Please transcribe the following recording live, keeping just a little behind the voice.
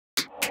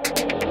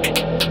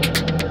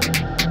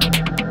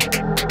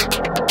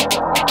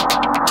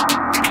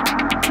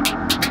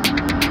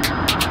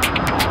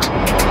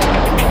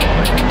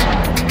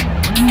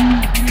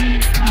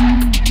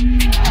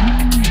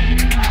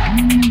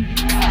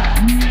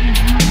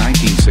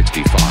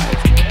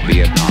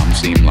Vietnam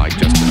seemed like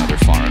just another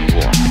foreign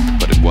war,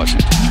 but it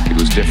wasn't. It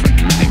was different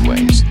in many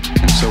ways,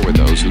 and so were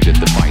those who did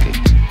the fighting.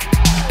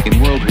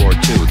 In World War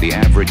II, the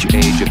average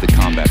age of the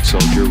combat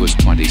soldier was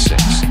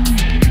 26.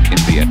 In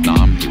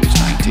Vietnam, he was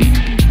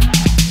 19.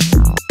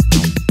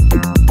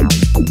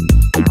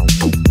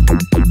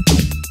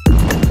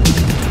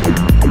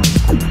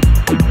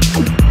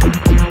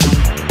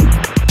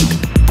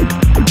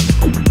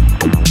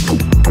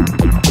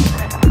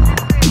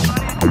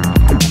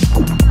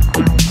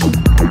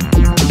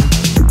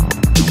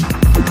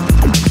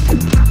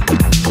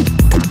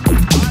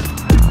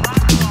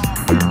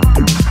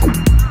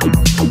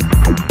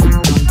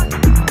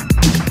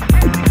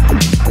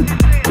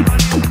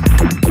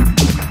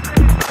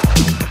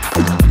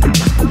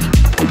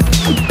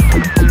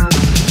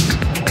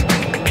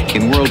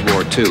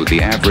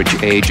 The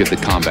average age of the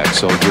combat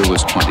soldier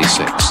was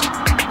 26.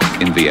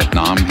 In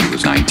Vietnam, he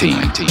was 19.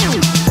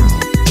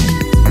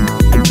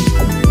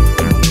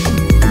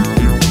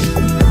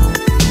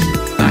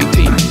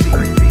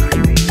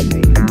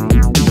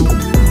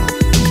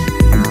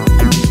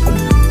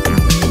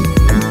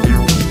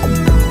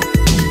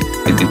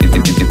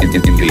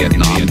 In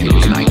Vietnam, he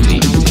was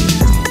 19.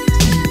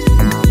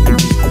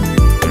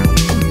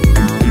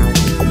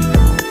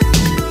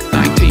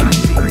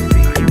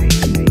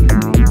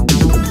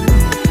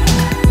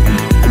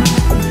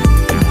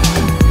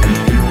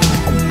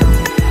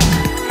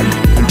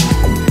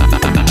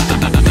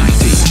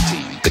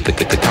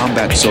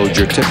 Combat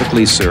soldier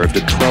typically served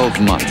a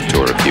 12-month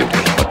tour of duty,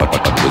 but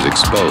was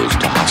exposed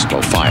to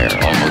hostile fire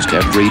almost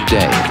every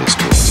day of his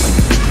tour.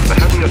 The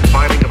heaviest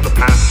fighting of the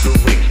past 2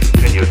 weeks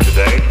continued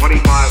today,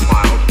 25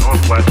 miles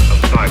northwest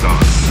of Saigon.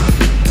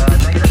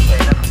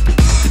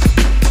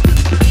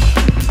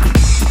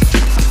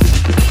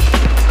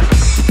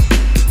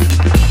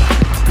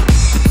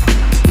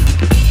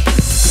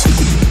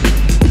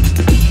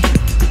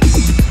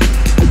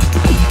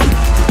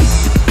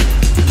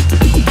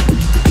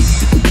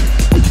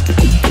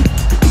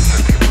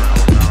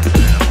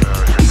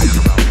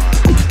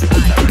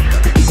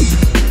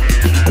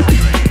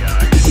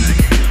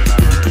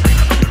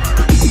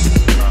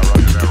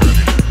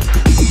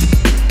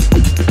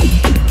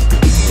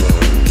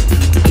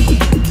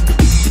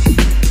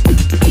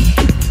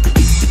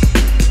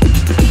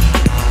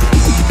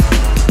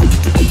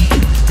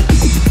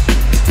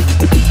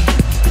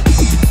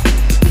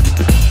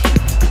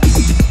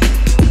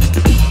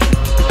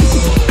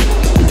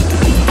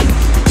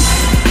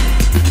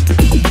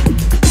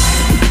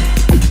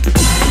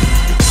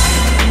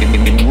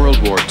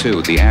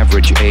 The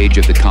average age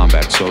of the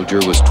combat soldier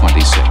was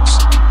 26.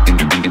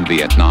 In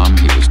Vietnam,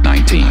 he was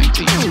 19.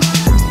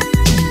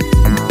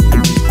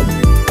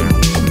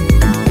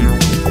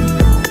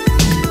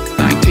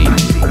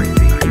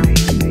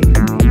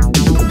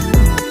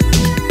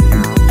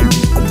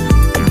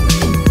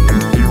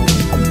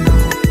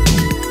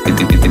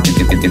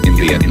 In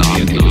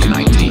Vietnam, he was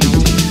 19.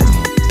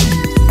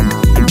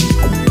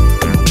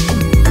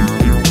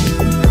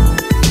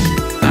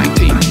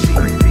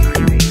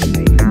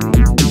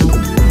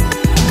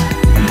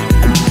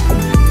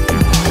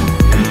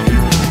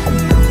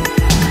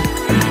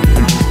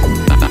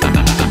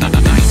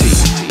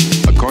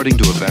 According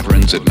to a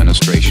Veterans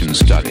Administration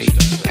study,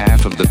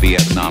 half of the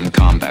Vietnam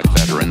combat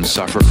veterans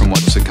suffer from what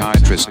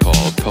psychiatrists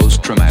call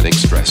post-traumatic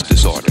stress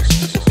disorder.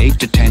 8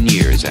 to 10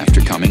 years after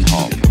coming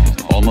home,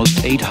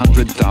 almost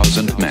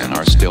 800,000 men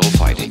are still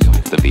fighting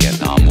the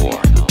Vietnam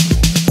War.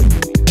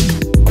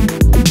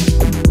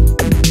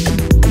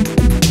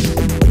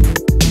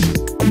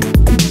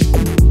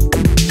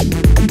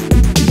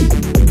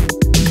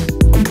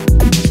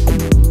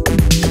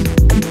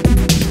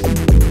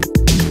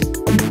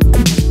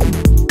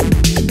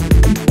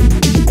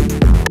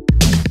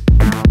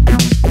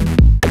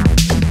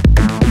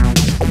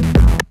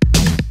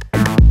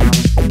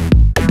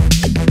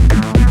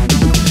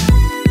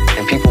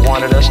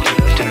 Wanted us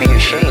to be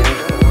ashamed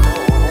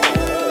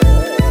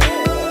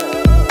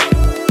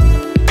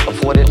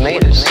of what it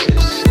made us.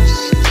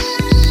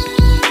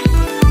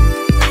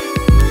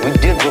 We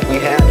did what we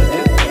had to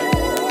do.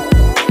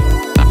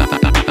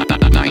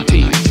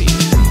 19.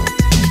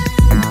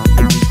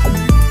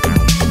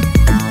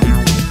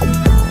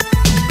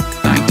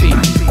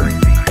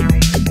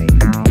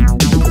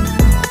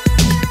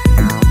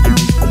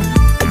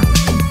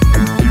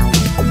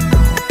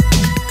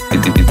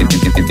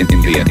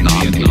 In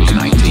Vietnam, he was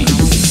 19.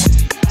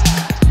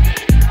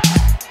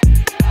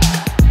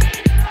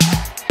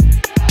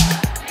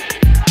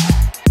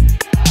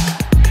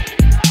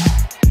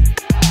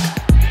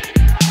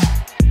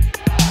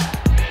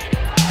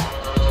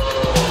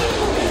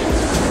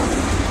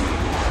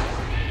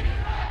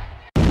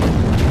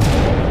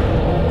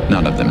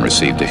 None of them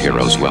received a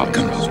hero's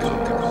welcome.